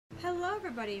Hello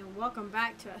everybody and welcome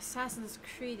back to Assassin's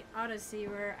Creed Odyssey,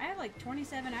 where I have like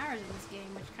 27 hours in this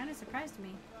game, which kind of surprised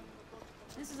me.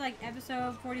 This is like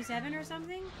episode 47 or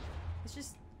something. It's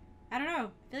just, I don't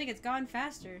know, I feel like it's gone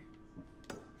faster.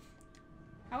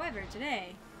 However,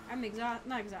 today, I'm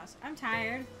not exhausted, I'm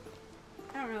tired.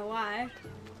 I don't know why,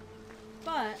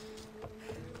 but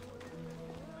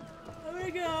I'm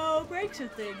gonna go break some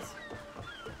things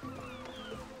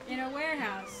in a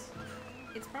warehouse.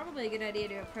 It's probably a good idea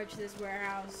to approach this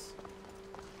warehouse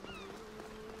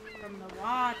from the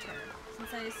water,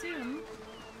 since I assume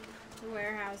the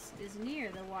warehouse is near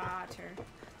the water.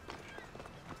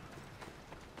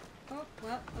 Oh,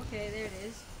 well, okay, there it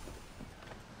is.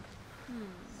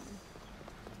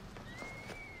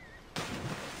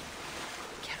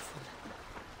 Careful.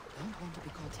 Don't want to be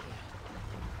caught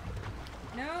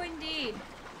here. No, indeed.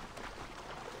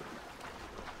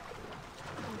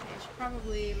 Okay, I should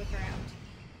probably look around.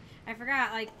 I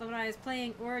forgot, like, when I was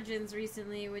playing Origins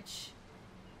recently, which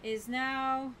is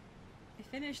now... I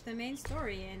finished the main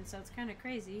story, and so it's kind of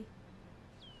crazy.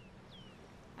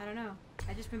 I don't know.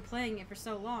 I've just been playing it for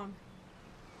so long.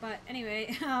 But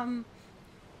anyway, when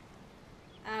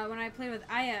I play with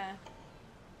Aya,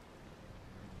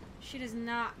 she does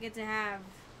not get to have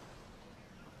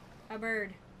a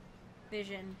bird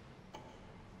vision.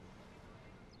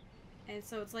 And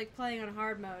so it's like playing on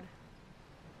hard mode.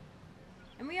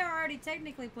 And we are already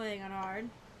technically playing on hard.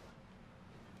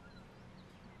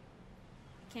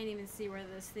 Can't even see where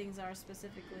those things are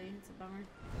specifically. It's a bummer.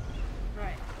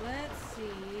 Right, let's see.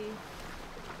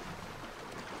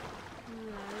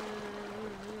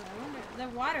 I wonder, the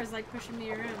water's like pushing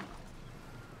me around.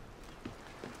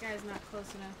 This guy's not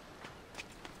close enough.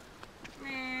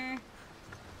 Meh.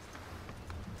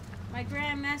 My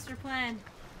grand master plan.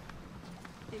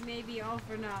 It may be all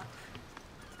for naught.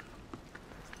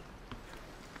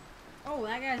 Oh,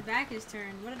 that guy's back is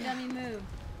turned. What a dummy move.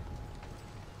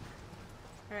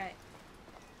 Alright.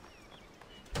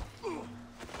 Oh,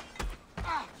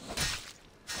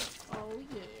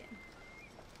 yeah.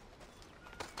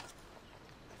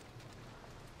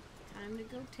 Time to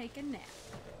go take a nap.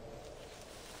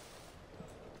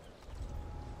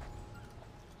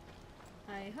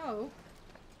 I hope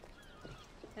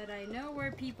that I know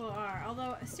where people are.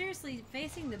 Although, seriously,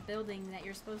 facing the building that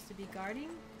you're supposed to be guarding,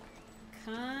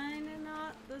 kinda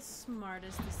not the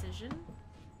smartest decision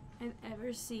I've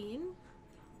ever seen.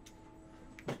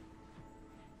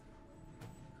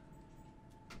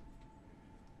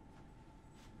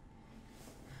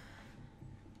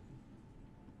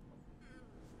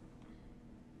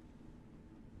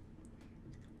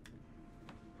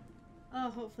 Oh,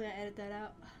 hopefully I edit that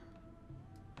out.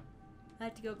 I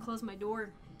have to go close my door.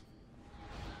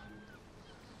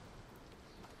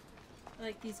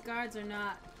 Like, these guards are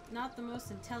not the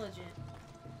most intelligent.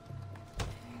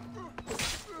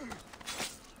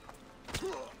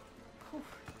 Whew.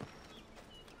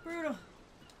 Brutal.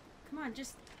 Come on,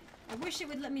 just... I wish it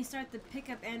would let me start the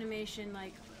pickup animation,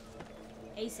 like,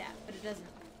 ASAP, but it doesn't.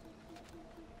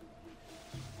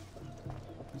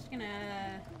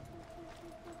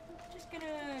 Just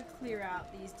gonna clear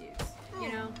out these dudes,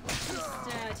 you know,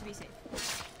 just to be safe.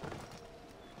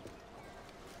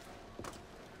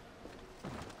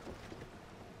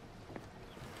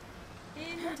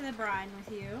 Into the brine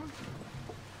with you.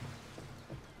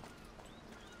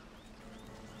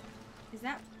 Is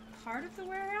that part of the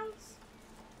warehouse?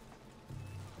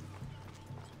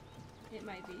 It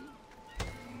might be.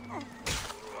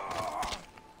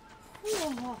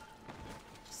 Whoa.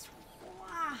 Just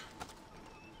wah.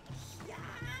 Yeah.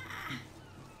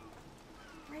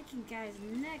 Breaking guys'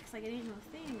 necks like it ain't no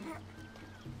thing.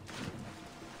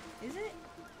 Is it?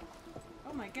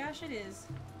 Oh my gosh, it is.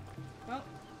 Well,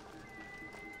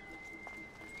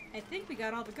 I think we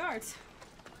got all the guards.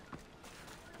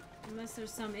 Unless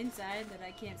there's some inside that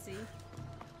I can't see.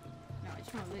 No, I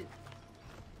just want to loot.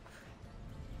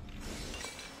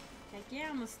 Heck yeah,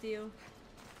 I'm gonna steal.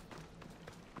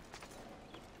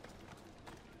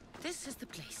 This is the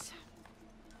place.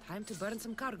 Time to burn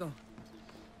some cargo.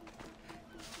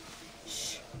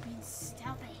 Shh, being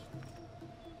stealthy.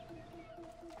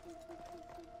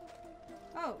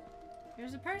 Oh,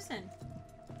 there's a person.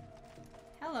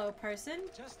 Hello, person.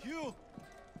 Just you!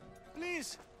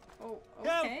 Please! Oh,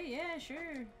 Help! okay, yeah,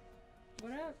 sure.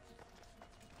 What up?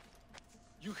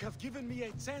 You have given me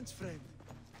a chance, friend.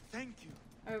 Thank you.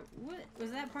 What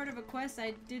was that part of a quest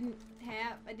I didn't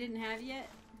have yet?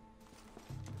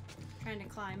 Trying to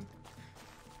climb.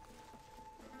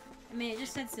 I mean, it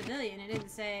just said civilian. It didn't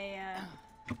say.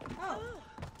 Oh.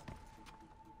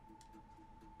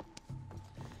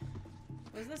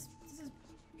 Was this? This is.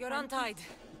 You're untied.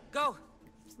 Go.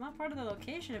 not part of the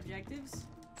location objectives.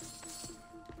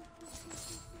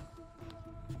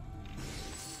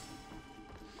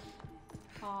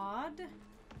 Odd.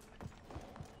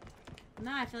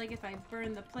 Now I feel like if I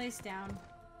burn the place down,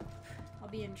 I'll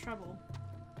be in trouble.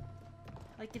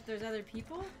 Like if there's other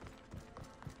people?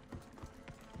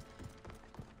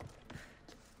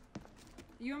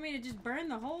 You want me to just burn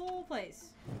the whole place?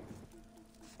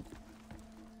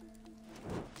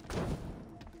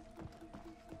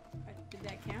 Did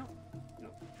that count?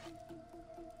 Nope.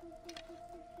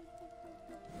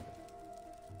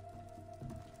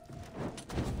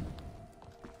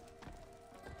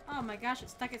 Oh my gosh, it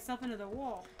stuck itself into the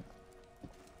wall.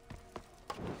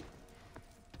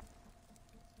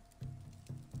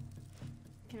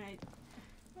 Can I...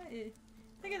 What is...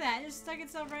 Look at that, it just stuck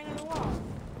itself right into the wall.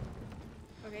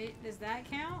 Okay, does that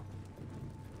count?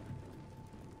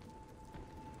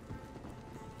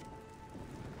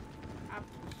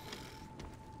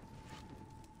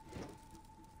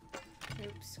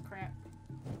 Oops, crap.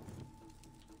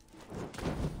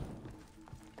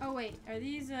 Oh wait, are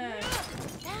these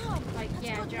like,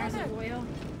 yeah, jars of oil?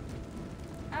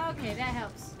 Okay, that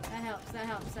helps. That helps, that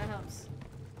helps, that helps.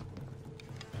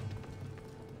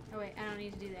 Oh wait, I don't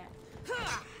need to do that.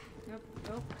 Nope,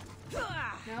 nope.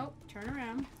 Nope, turn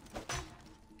around.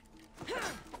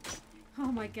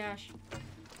 Oh my gosh.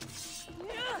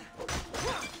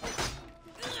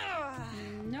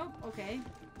 Nope, okay.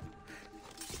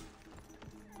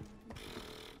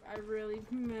 I really, I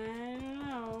don't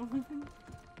know.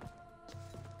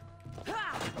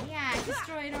 Yeah,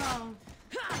 destroy it all.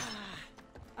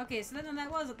 Okay, so then that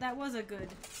was a good.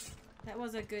 That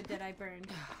was a good that I burned.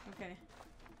 Okay.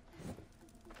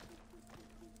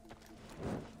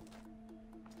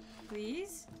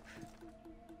 Please?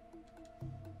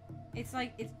 It's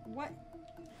like, it's what?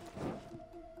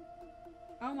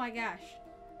 Oh my gosh.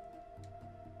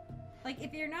 Like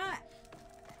if you're not,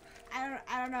 I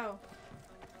don't know.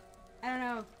 I don't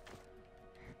know.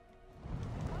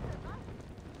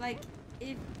 Like,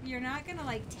 if you're not gonna,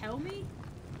 like, tell me?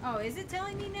 Oh, is it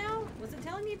telling me now? Was it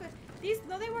telling me? But these,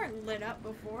 no, they weren't lit up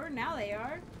before. Now they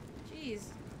are.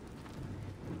 Jeez.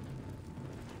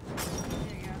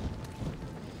 There you go.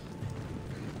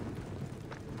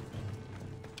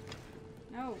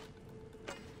 No.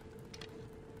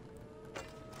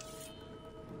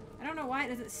 I don't know why it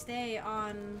doesn't stay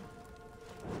on...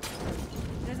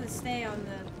 It doesn't stay on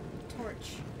the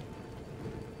torch.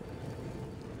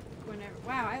 Whenever.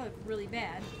 Wow, I look really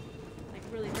bad. Like,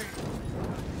 really burnt.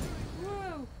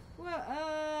 Whoa!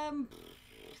 Whoa,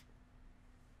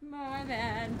 my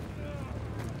bad.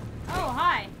 Oh,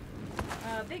 hi!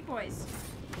 Big boys.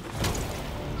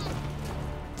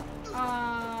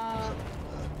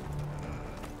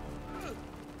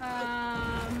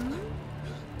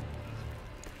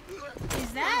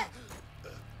 Is that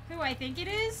who I think it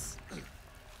is?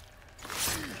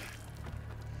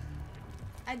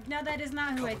 No, that is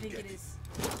not who I think it is.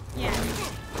 Yeah.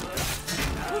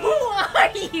 Who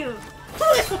are you?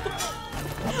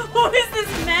 Who is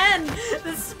this man?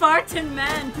 The Spartan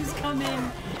man who's come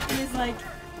in and is like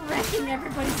wrecking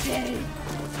everybody's day.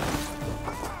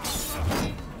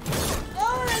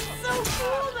 Oh, that's so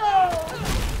cool though!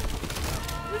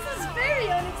 This is very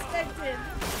unexpected.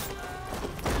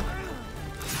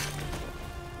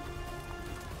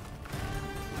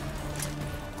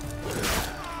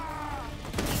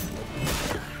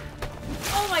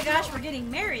 Oh my gosh, we're getting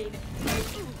married.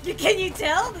 Can you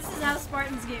tell? This is how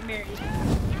Spartans get married.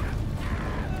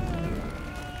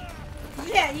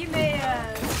 Yeah, you may,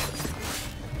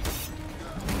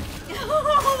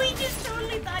 Oh, we just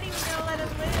totally thought he was gonna let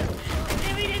us live. And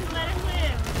then we didn't let him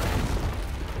live.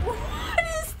 What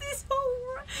is this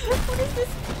whole... What is this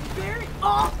very...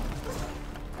 Oh!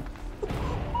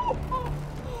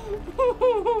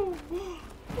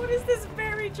 What is this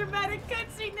very dramatic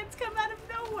cutscene that's come out of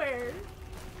nowhere?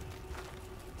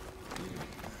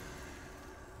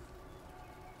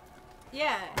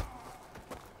 Yeah.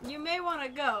 You may want to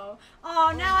go.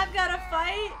 Oh, now I've got to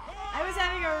fight? I was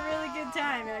having a really good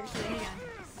time, actually. Hang on.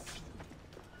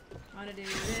 I want to do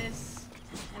this.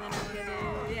 And then I want to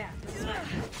do... Yeah, this is fine.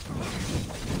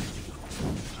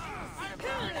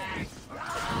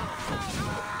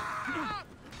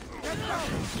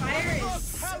 Fire is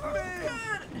so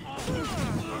good!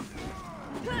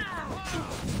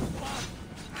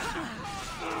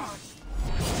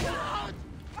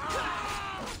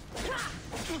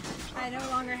 I no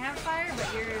longer have fire,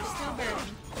 but you're still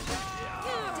burning.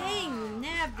 Dang,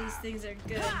 nab, these things are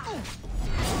good.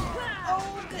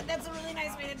 Oh, good, that's a really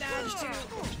nice way to dodge, too.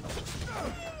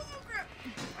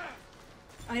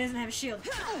 Oh, he doesn't have a shield.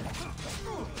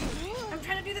 I'm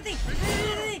trying to do the thing.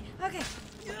 Okay.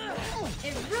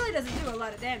 It really doesn't do a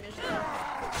lot of damage.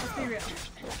 Let's be real.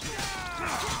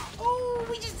 Oh,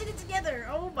 we just did it together.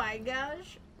 Oh my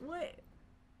gosh. What?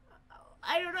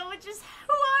 I don't know.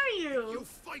 Who are you? You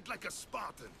fight like a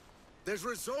Spartan. There's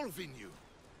resolve in you.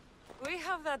 We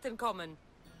have that in common.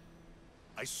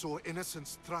 I saw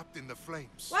innocents trapped in the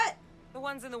flames. What? The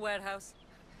ones in the warehouse.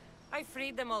 I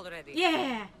freed them already.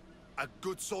 Yeah. A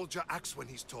good soldier acts when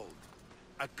he's told.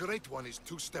 A great one is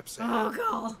 2 steps ahead. Oh,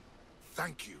 God.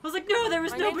 Thank you. I was like, no, there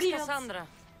was My nobody name's else. Cassandra.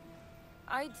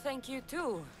 I'd thank you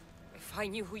too, if I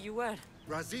knew who you were.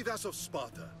 Razidas of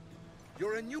Sparta.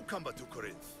 You're a newcomer to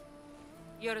Corinth.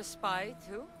 You're a spy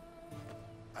too?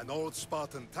 An old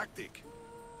Spartan tactic.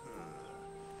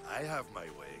 I have my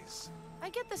ways. I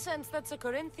get the sense that's a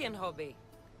Corinthian hobby.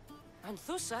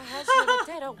 Anthusa has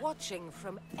Terra watching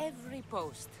from every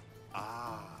post.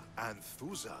 Ah,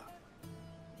 Anthusa.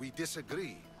 We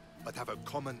disagree, but have a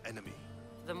common enemy.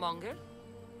 The Monger?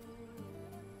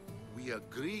 We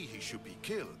agree he should be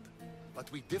killed,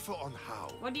 but we differ on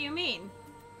how. What do you mean?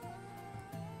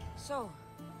 So,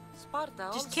 Sparta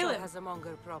Just kill also him. has a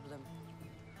Monger problem.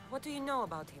 What do you know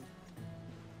about him?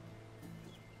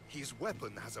 His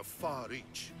weapon has a far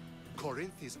reach.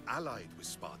 Corinth is allied with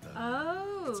Sparta.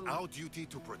 Oh. It's our duty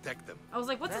to protect them. I was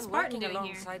like, what's a Then Spartan working doing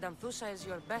here? alongside Anthusa is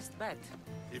your best bet.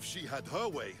 If she had her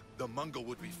way, the Mongol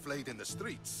would be flayed in the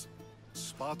streets.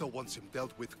 Sparta wants him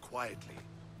dealt with quietly.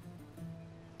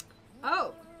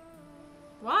 Oh.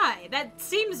 Why? That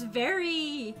seems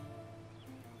very...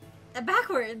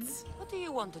 backwards. What do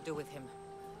you want to do with him?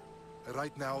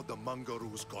 Right now, the Mongol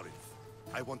rules Corinth.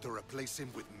 I want to replace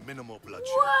him with minimal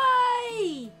bloodshed.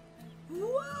 Why?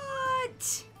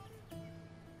 What?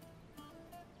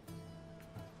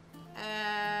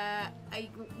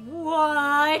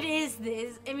 What is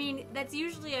this? I mean, that's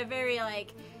usually a very,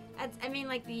 like, I mean,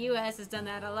 like, the U.S. has done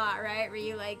that a lot, right? Where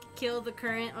you, like, kill the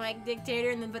current, like,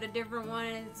 dictator and then put a different one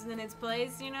in its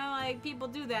place, you know? Like, people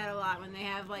do that a lot when they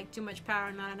have, like, too much power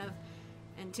and not enough,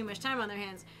 and too much time on their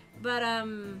hands. But,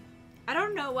 I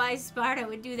don't know why Sparta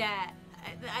would do that.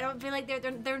 I don't feel like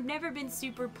they've never been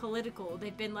super political.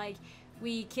 They've been like,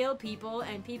 we kill people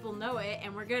and people know it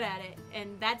and we're good at it.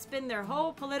 And that's been their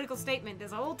whole political statement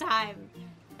this whole time.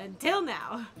 Until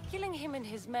now. Killing him and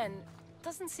his men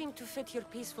doesn't seem to fit your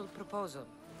peaceful proposal.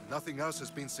 Nothing else has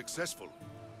been successful.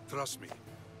 Trust me.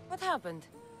 What happened?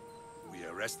 We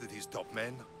arrested his top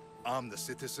men, armed the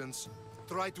citizens,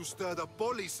 tried to stir the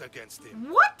police against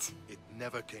him. What? It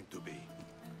never came to be.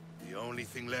 The only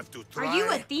thing left to try Are you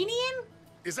Athenian?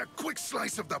 is a quick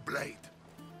slice of the blade.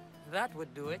 That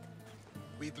would do it.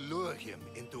 We'd lure him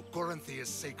into Corinthia's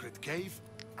sacred cave,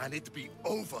 and it'd be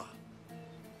over.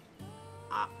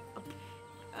 I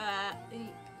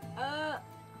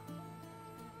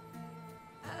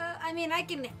mean, I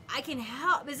can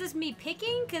help. Is this me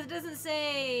picking? Because it doesn't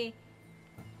say...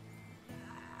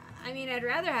 I mean, I'd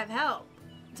rather have help.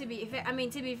 To be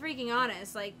freaking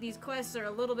honest, like, these quests are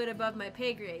a little bit above my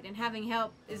pay grade, and having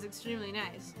help is extremely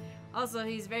nice. Also,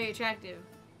 he's very attractive.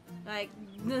 Like,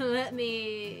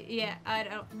 I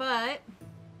don't, but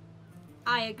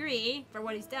I agree, for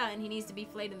what he's done, he needs to be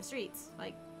flayed in the streets,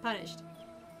 like, punished.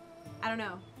 I don't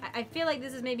know. I feel like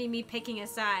this is maybe me picking a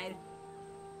side.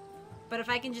 But if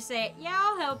I can just say, yeah,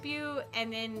 I'll help you,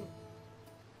 and then...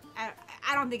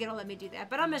 I don't think it'll let me do that,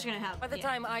 but I'm just gonna help. By the yeah.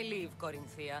 time I leave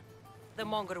Corinthia, the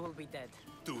Monger will be dead.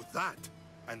 Do that,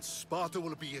 and Sparta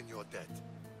will be in your debt.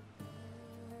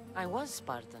 I was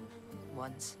Spartan,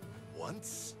 once.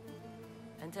 Once?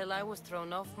 Until I was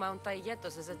thrown off Mount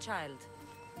Aietos as a child,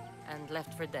 and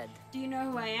left for dead. Do you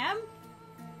know who I am?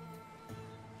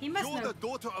 He must You're know. the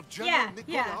daughter of General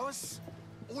Yeah. Nikolaos?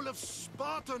 All of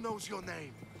Sparta knows your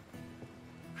name.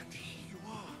 And here you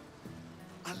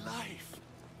are, alive.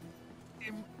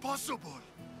 Impossible.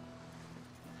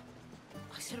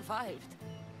 I survived.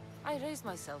 I raised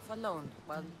myself alone,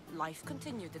 while life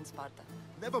continued in Sparta.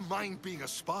 Never mind being a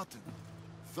Spartan.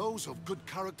 Those of good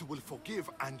character will forgive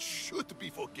and should be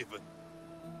forgiven.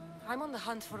 I'm on the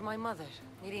hunt for my mother,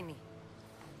 Myrini.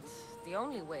 And the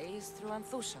only way is through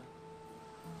Anthusa.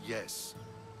 Yes,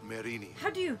 Myrini. How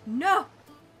do you know?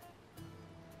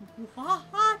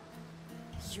 What?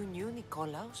 You knew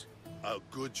Nikolaos? A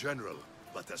good general,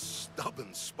 but a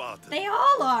stubborn Spartan. They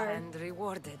all are. And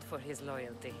rewarded for his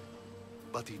loyalty.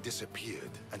 But he disappeared,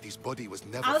 and his body was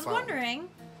never I was found. wondering.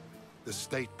 The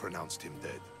state pronounced him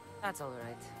dead. That's all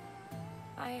right.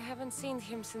 I haven't seen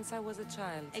him since I was a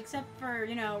child. Except for,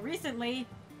 you know, recently,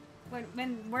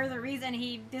 when we're the reason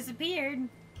he disappeared.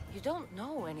 You don't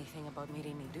know anything about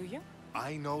Myrini, do you?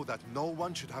 I know that no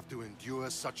one should have to endure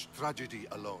such tragedy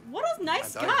alone. What a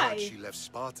nice and I guy. heard she left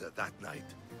Sparta that night.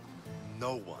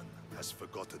 No one has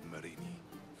forgotten Marini.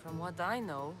 From what I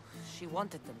know, she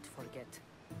wanted them to forget.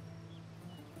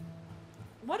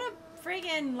 What a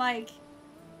friggin', like,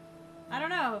 I don't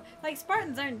know. Like,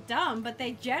 Spartans aren't dumb, but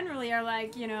they generally are,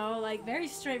 like, you know, like, very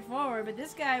straightforward. But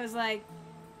this guy was like,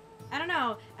 I don't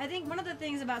know. I think one of the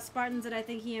things about Spartans that I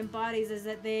think he embodies is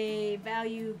that they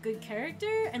value good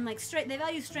character and, like, they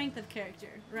value strength of character,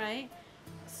 right?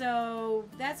 So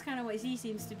that's kind of what he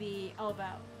seems to be all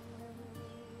about.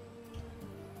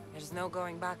 There's no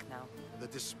going back now. The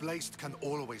displaced can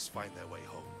always find their way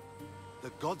home.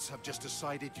 The gods have just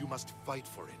decided you must fight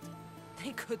for it.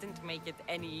 They couldn't make it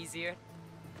any easier.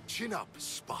 Chin up,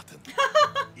 Spartan.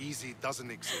 Easy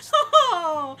doesn't exist.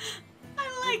 Oh,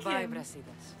 I like Goodbye, him.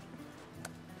 Brasidas.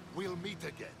 We'll meet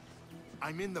again.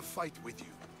 I'm in the fight with you.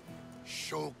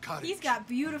 Show courage. He's got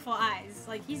beautiful eyes.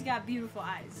 Like, he's got beautiful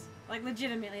eyes. Like,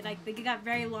 legitimately. Like, they got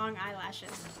very long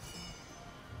eyelashes.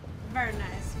 Very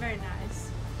nice. Very nice.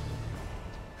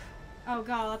 Oh,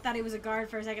 God. I thought he was a guard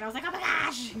for a second. I was like, oh, my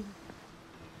gosh!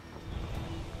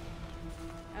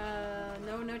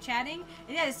 No chatting.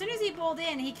 And yeah, as soon as he pulled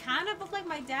in, he kind of looked like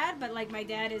my dad, but, like, my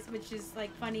dad is, which is,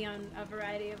 like, funny on a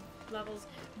variety of levels.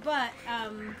 But,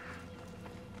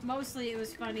 mostly it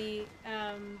was funny.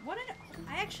 I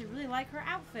actually really like her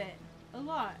outfit a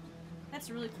lot. That's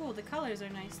really cool. The colors are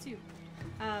nice too.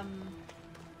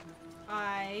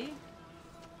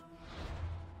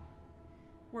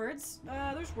 Words.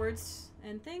 There's words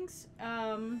and things.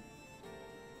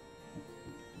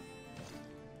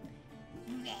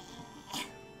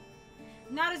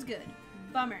 Not as good.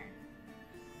 Bummer.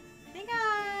 I think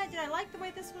did I like the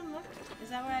way this one looked? Is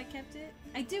that why I kept it?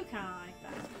 I do kind of like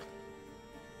that.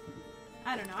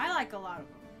 I don't know. I like a lot of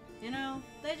them. You know?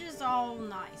 They're just all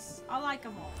nice. I like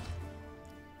them all.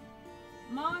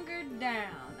 Monger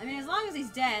down. I mean, as long as he's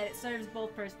dead, it serves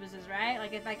both purposes, right?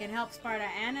 Like, if I can help Sparta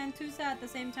and Antusa at the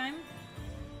same time,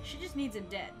 she just needs him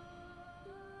dead.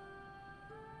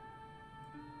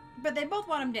 But they both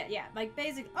want him dead, yeah. Like,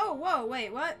 basic. Oh, whoa,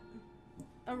 wait, what?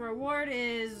 A reward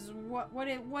is what?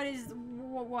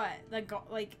 Like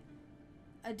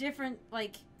a different,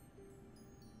 like,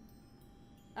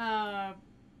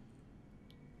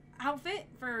 outfit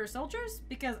for soldiers?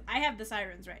 Because I have the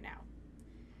sirens right now.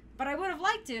 But I would have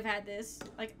liked to have had this,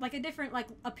 like a different, like,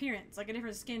 appearance, like a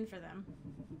different skin for them.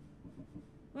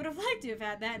 Would have liked to have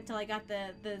had that until I got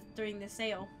during the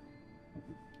sale.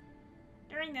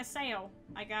 During the sale,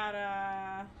 I got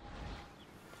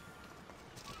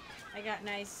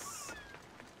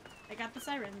the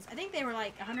sirens. I think they were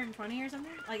like 120 or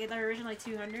something. Like, they were originally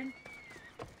 200. And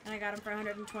I got them for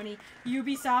 120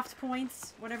 Ubisoft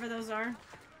points, whatever those are.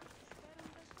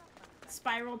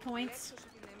 Spiral points.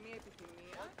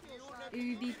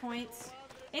 UB points.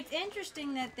 It's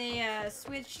interesting that they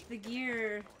switched the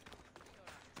gear.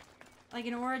 Like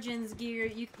in Origins gear,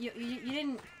 you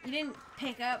didn't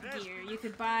pick up gear. You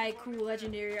could buy cool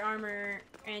legendary armor,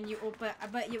 and but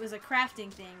it was a crafting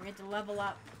thing. You had to level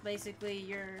up basically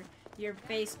your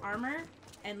base armor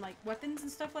and like weapons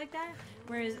and stuff like that.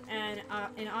 Whereas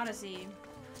in Odyssey,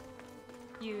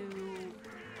 you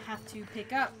have to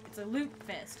pick up. It's a loot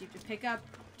fest. You have to pick up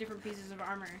different pieces of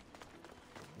armor.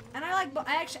 And I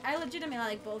legitimately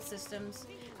like both systems.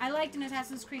 I liked in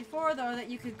Assassin's Creed 4 though that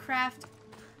you could craft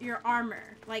your armor,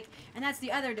 like, and that's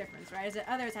the other difference, right? Is that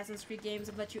other Assassin's Creed games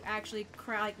have let you actually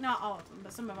craft, like, not all of them,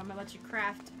 but some of them have let you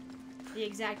craft the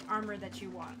exact armor that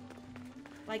you want.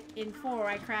 Like in 4,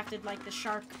 I crafted like the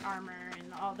shark armor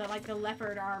and all the like the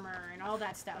leopard armor and all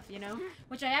that stuff, you know,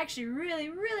 which I actually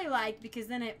really liked because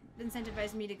then it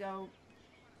incentivized me to go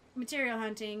material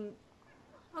hunting.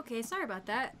 Okay, sorry about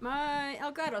that. My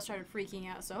Elgato started freaking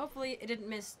out, so hopefully it didn't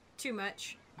miss too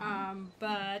much.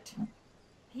 But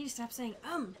he needs to stop saying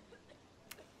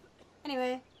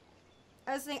Anyway,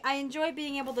 I was saying I enjoy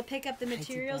being able to pick up the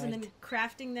materials and then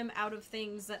crafting them out of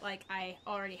things that like I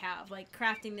already have, like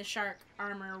crafting the shark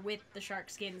armor with the shark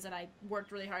skins that I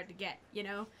worked really hard to get, you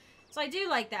know. So I do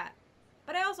like that,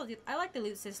 but I like the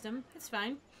loot system. It's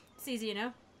fine. It's easy, you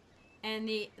know. And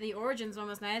the Origins one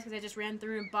was nice because I just ran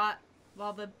through and bought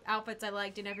all the outfits I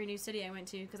liked in every new city I went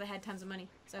to because I had tons of money.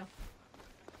 So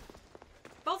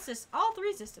all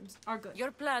three systems are good.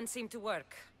 Your plan seemed to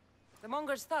work. The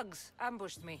Monger's thugs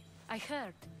ambushed me. I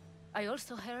heard. I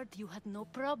also heard you had no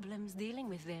problems dealing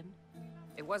with them.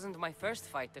 It wasn't my first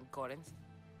fight in Corinth.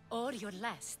 Or your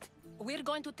last. We're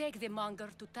going to take the Monger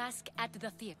to task at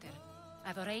the theater.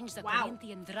 I've arranged a Wow.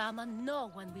 Corinthian drama no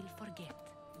one will forget.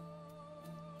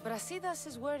 Brasidas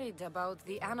is worried about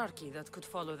the anarchy that could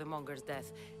follow the Monger's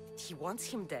death. He wants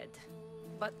him dead.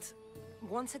 But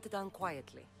once it done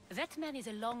quietly. That man is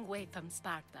a long way from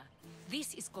Sparta.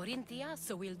 This is Corinthia,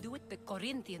 so we'll do it the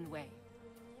Corinthian way.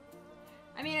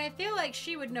 I mean, I feel like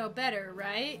she would know better,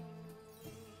 right?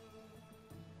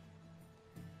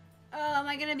 Oh, am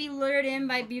I gonna be lured in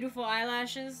by beautiful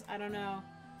eyelashes? I don't know.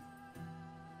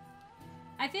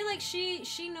 I feel like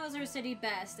she knows her city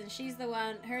best, and she's the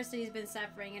one, her city's been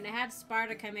suffering, and to have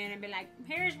Sparta come in and be like,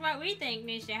 here's what we think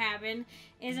needs to happen,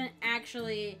 isn't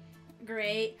actually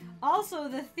great. Also,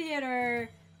 the theater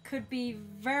could be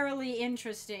very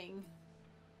interesting.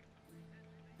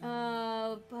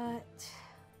 But...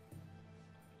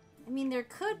 I mean, there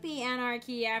could be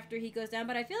anarchy after he goes down,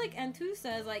 but I feel like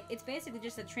Antusa is like, it's basically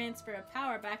just a transfer of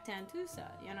power back to Antusa,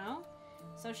 you know?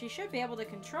 So she should be able to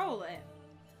control it.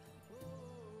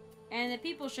 And the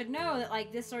people should know that,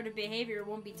 like, this sort of behavior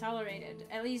won't be tolerated.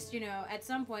 At least, you know, at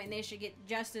some point they should get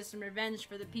justice and revenge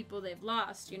for the people they've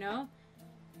lost, you know?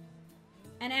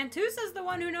 And Antusa's the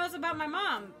one who knows about my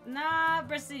mom, not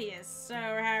Brasidius,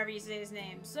 or however you say his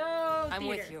name. So, I'm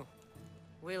with you.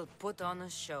 We'll put on a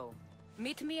show.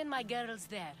 Meet me and my girls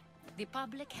there. The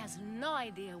public has no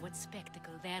idea what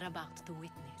spectacle they're about to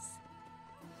witness.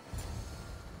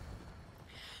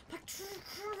 Like, 3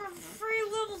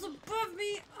 levels above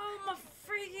me? Oh my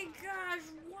freaking gosh,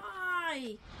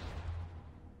 why?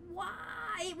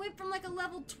 Why? It went from like a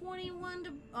level 21 to...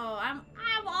 Oh, I'm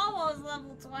almost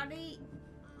level 20.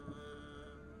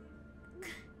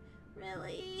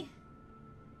 Really?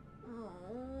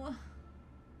 Oh...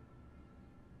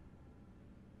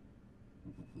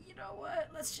 You know what?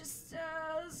 Let's just,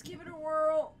 let's give it a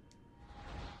whirl.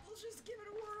 Let's just give it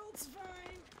a whirl. It's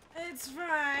fine. It's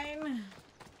fine.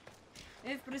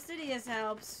 If Brasidius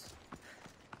helps.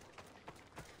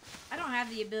 I don't have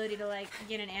the ability to, like,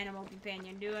 get an animal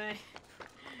companion, do I?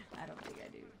 I don't think I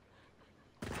do.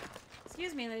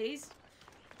 Excuse me, ladies.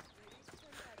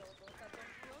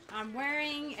 I'm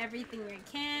wearing everything we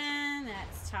can.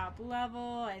 That's top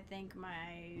level. I think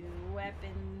my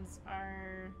weapons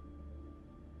are...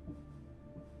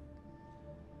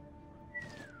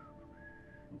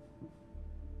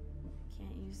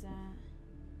 that.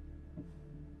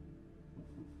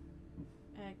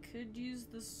 I could use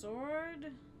the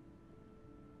sword,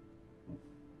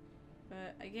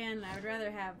 but again, I would rather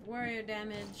have warrior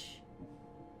damage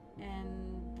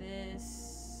and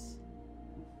this.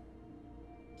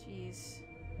 Jeez.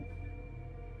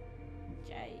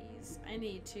 I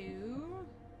need to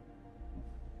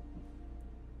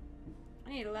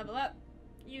level up.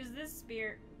 Use this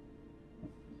spear.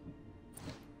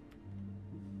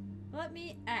 Let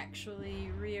me actually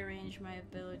rearrange my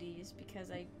abilities because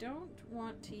I don't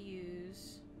want to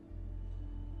use...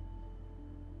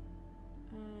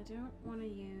 I don't want to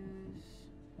use...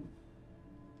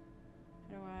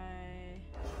 How do I...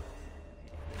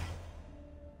 Okay.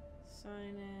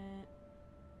 Sign it.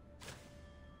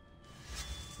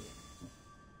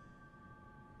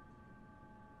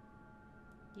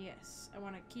 Yes, I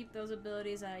want to keep those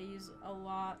abilities that I use a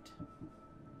lot,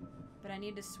 but I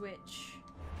need to switch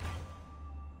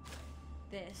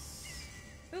this.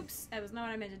 Oops, that was not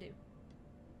what I meant to do.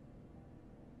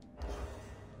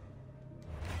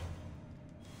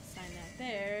 Sign that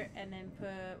there, and then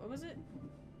put, what was it?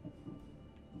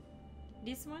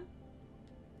 This one?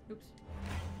 Oops.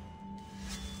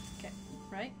 Okay,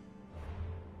 right?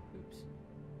 Oops.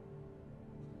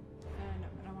 No,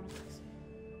 I don't want to fix.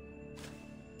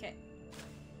 Okay.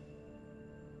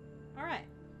 Alright.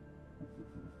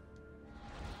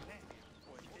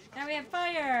 Now we have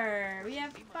fire! We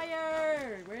have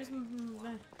fire! Where's my...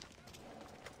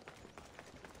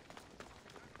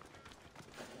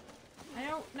 I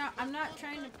don't... No, I'm not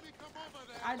trying to...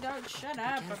 I don't... Shut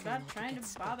up. I'm not trying to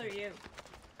bother you.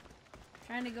 I'm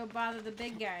trying to go bother the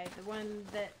big guy. The one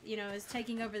that, you know, is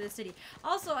taking over the city.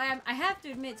 Also, I have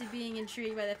to admit to being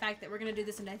intrigued by the fact that we're going to do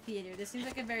this in a theater. This seems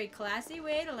like a very classy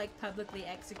way to, like, publicly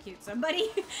execute somebody.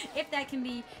 if that can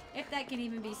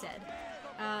even be said.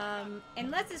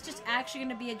 Unless it's just actually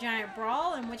going to be a giant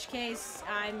brawl, in which case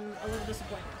I'm a little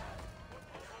disappointed.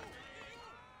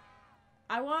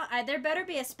 There better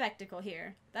be a spectacle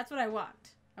here. That's what I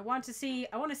want. I want to see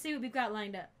what we've got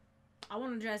lined up. I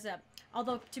want to dress up.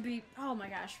 Although, oh my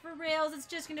gosh, for reals, it's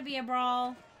just going to be a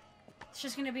brawl. It's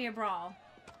just going to be a brawl.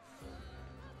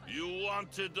 You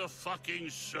wanted a fucking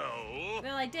show?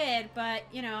 Well, I did, but,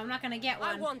 you know, I'm not going to get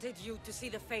one. I wanted you to see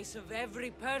the face of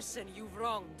every person you've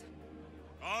wronged.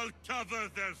 I'll cover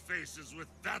their faces with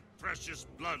that precious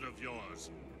blood of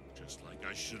yours. Just like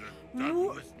I should have done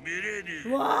with Myrini.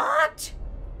 What?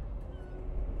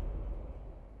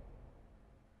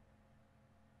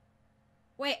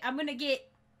 Wait, I'm gonna get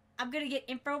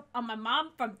info on my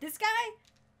mom from this guy?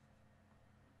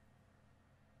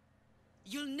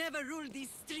 You'll never rule these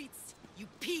streets, you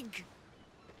pig!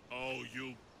 Oh,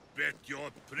 you bet your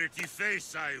pretty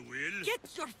face I will. Get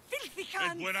your filthy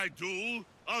hands! And when I do,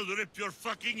 I'll rip your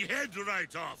fucking head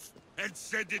right off and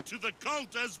send it to the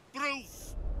cult as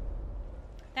proof.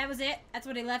 That was it? That's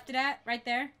what he left it at? Right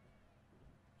there?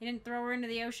 He didn't throw her into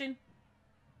the ocean?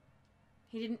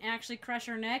 He didn't actually crush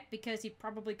her neck because he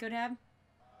probably could have?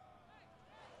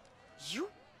 You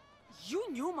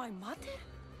knew my mother?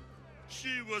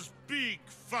 She was big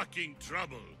fucking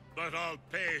trouble, but I'll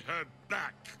pay her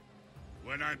back.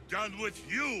 When I'm done with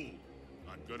you,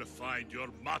 I'm gonna find your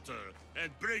mother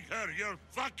and bring her your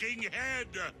fucking head.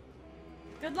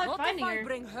 Good luck What finding if I her.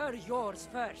 bring her yours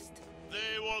first?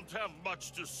 They won't have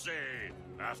much to say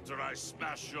after I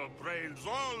smash your brains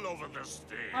all over the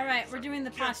stage. Alright, we're doing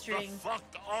the posturing. Get the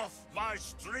fuck off my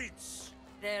streets.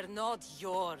 They're not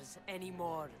yours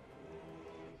anymore.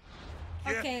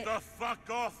 Okay. Get the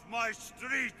fuck off my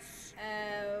streets.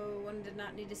 One did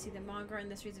not need to see the mongrel in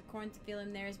the streets of Corinth to feel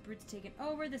him there. His brutes taken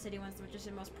over. The city, once the richest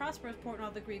and most prosperous port in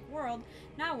all the Greek world,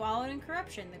 now wallowed in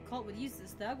corruption. The cult would use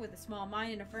this thug with a small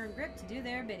mind and a firm grip to do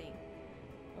their bidding.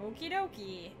 Okie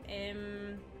dokie.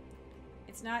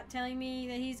 It's not telling me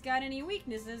that he's got any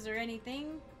weaknesses or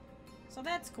anything, so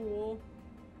that's cool.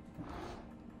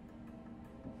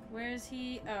 Where's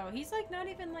he? Oh, he's like not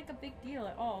even like a big deal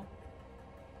at all.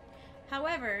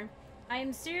 However, I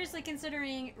am seriously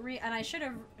considering and I should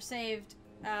have saved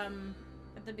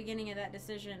at the beginning of that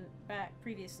decision back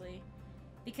previously,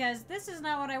 because this is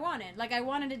not what I wanted. Like, I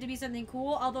wanted it to be something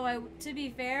cool, although to be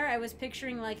fair, I was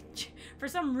picturing like, for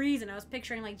some reason, I was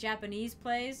picturing like Japanese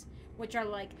plays, which are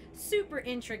like super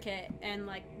intricate and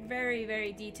like very,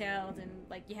 very detailed, and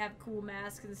like you have cool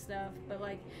masks and stuff. But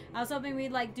like, I was hoping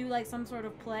we'd like do like some sort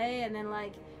of play and then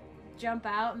like jump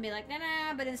out and be like,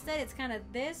 nah, but instead it's kind of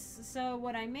this. So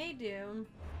what I may do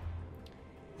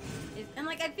is, and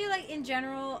like I feel like in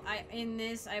general, I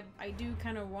do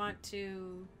kind of want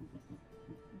to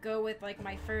go with like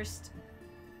my first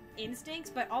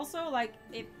instincts, but also like,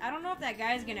 if I don't know if that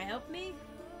guy's gonna help me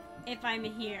if I'm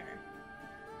here,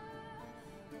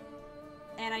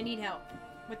 and I need help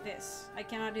with this. I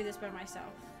cannot do this by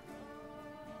myself.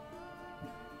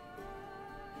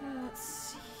 Let's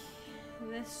see.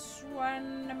 This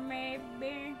one,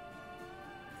 maybe.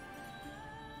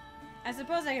 I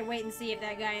suppose I could wait and see if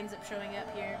that guy ends up showing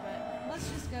up here, but let's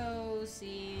just go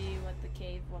see what the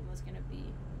cave one was gonna be.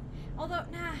 Although,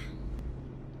 nah.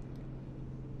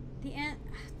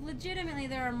 Legitimately,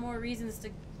 there are more reasons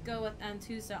to go with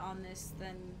Antusa on this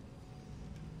than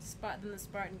the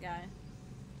Spartan guy,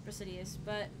 Brasidius,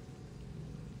 but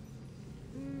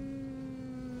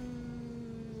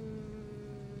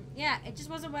yeah, it just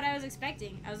wasn't what I was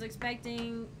expecting. I was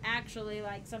expecting actually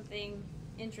like something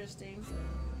interesting,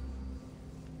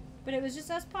 but it was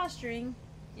just us posturing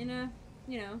in a,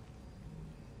 you know,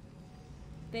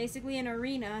 basically an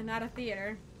arena, not a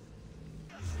theater.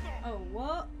 Oh,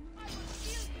 what?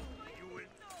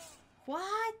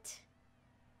 What?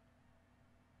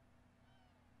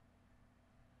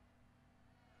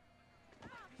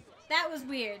 That was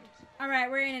weird. All right,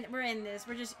 we're in it. We're in this.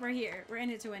 We're here. We're in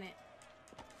it to win it.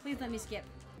 Please let me skip.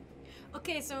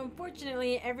 Okay, so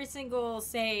unfortunately, every single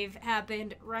save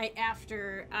happened right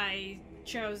after I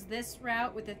chose this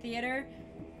route with the theater.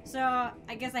 So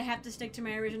I guess I have to stick to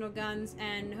my original guns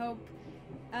and hope,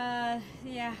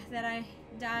 yeah, that I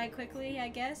die quickly, I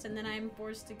guess, and then I'm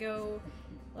forced to go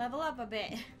level up a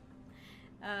bit.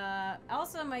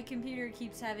 Also, my computer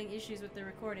keeps having issues with the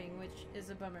recording, which is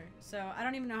a bummer. So I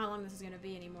don't even know how long this is going to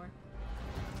be anymore.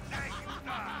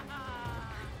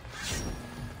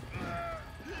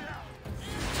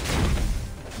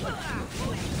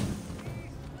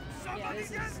 Yeah,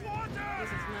 this is not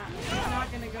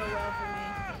gonna go well for me,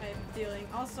 I have a feeling.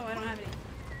 Also, I don't have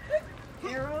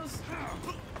any arrows. Oh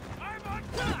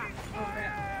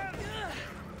crap.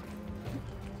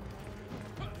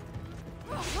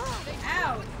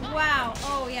 Ow! Wow!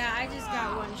 Oh yeah, I just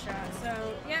got one shot.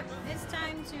 So, yep, it's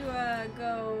time to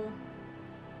go.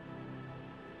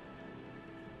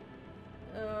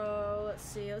 Oh, let's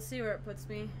see where it puts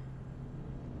me.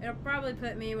 It'll probably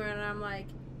put me when I'm like,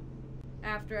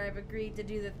 after I've agreed to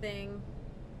do the thing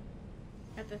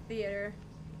at the theater.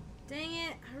 Dang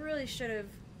it, I really should have.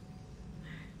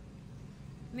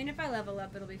 I mean, if I level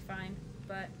up, it'll be fine,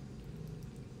 but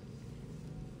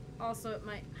also it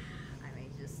might, I may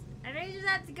just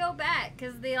have to go back,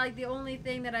 because the only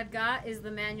thing that I've got is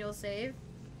the manual save,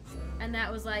 and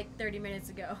that was like 30 minutes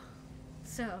ago.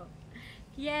 So,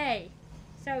 yay.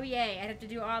 So yay, I'd have to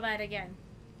do all that again.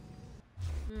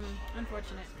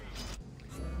 Unfortunate.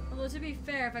 Although, to be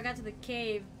fair, if I got to the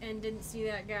cave and didn't see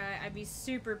that guy, I'd be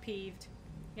super peeved.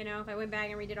 You know, if I went back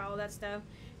and redid all of that stuff.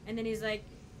 And then he's like,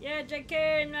 yeah,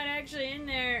 JK, I'm not actually in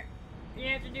there. You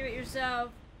have to do it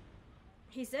yourself.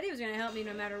 He said he was going to help me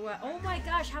no matter what. Oh my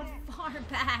gosh, how far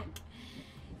back?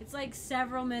 It's like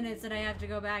several minutes that I have to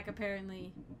go back,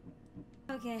 apparently.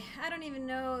 Okay, I don't even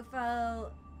know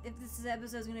if this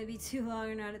episode's going to be too long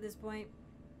or not at this point.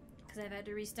 Because I've had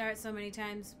to restart so many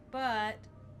times. But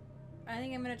I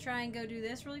think I'm going to try and go do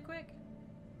this really quick.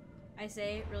 I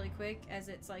say it really quick as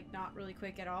it's like not really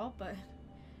quick at all, but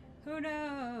who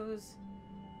knows?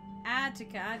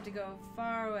 Attica, I have to go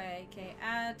far away. Okay,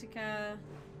 Attica,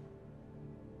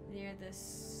 near the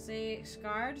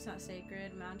scarred, it's not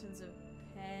sacred, mountains of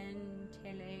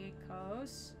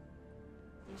Pentelicos.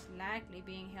 Is likely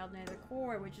being held near the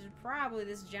quarry, which is probably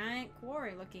this giant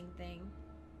quarry looking thing.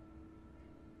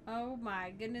 Oh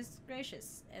my goodness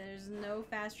gracious. There's no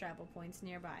fast travel points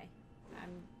nearby.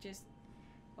 I'm just...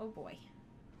 oh boy.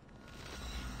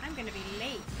 I'm gonna be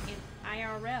late in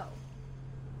IRL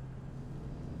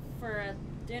for a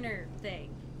dinner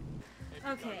thing.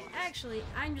 Okay, actually,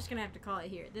 I'm just gonna have to call it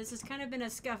here. This has kind of been a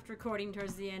scuffed recording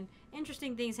towards the end.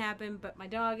 Interesting things happen, but my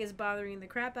dog is bothering the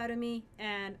crap out of me,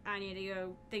 and I need to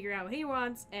go figure out what he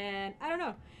wants, and I don't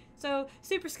know. So,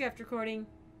 super scuffed recording.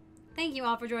 Thank you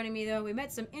all for joining me, though. We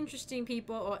met some interesting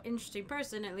people, or interesting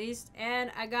person at least,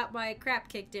 and I got my crap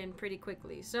kicked in pretty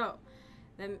quickly. So,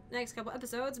 the next couple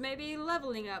episodes may be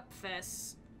leveling up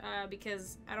fest,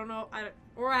 because I don't know,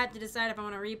 or I have to decide if I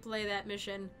want to replay that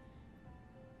mission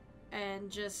and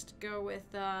just go with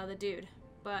the dude.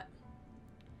 But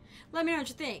let me know what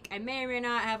you think. I may or may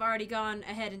not have already gone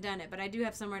ahead and done it, but I do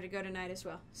have somewhere to go tonight as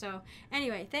well. So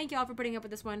anyway, thank you all for putting up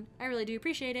with this one. I really do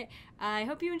appreciate it. I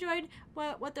hope you enjoyed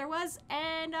what there was,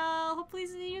 and I'll hopefully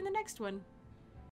see you in the next one.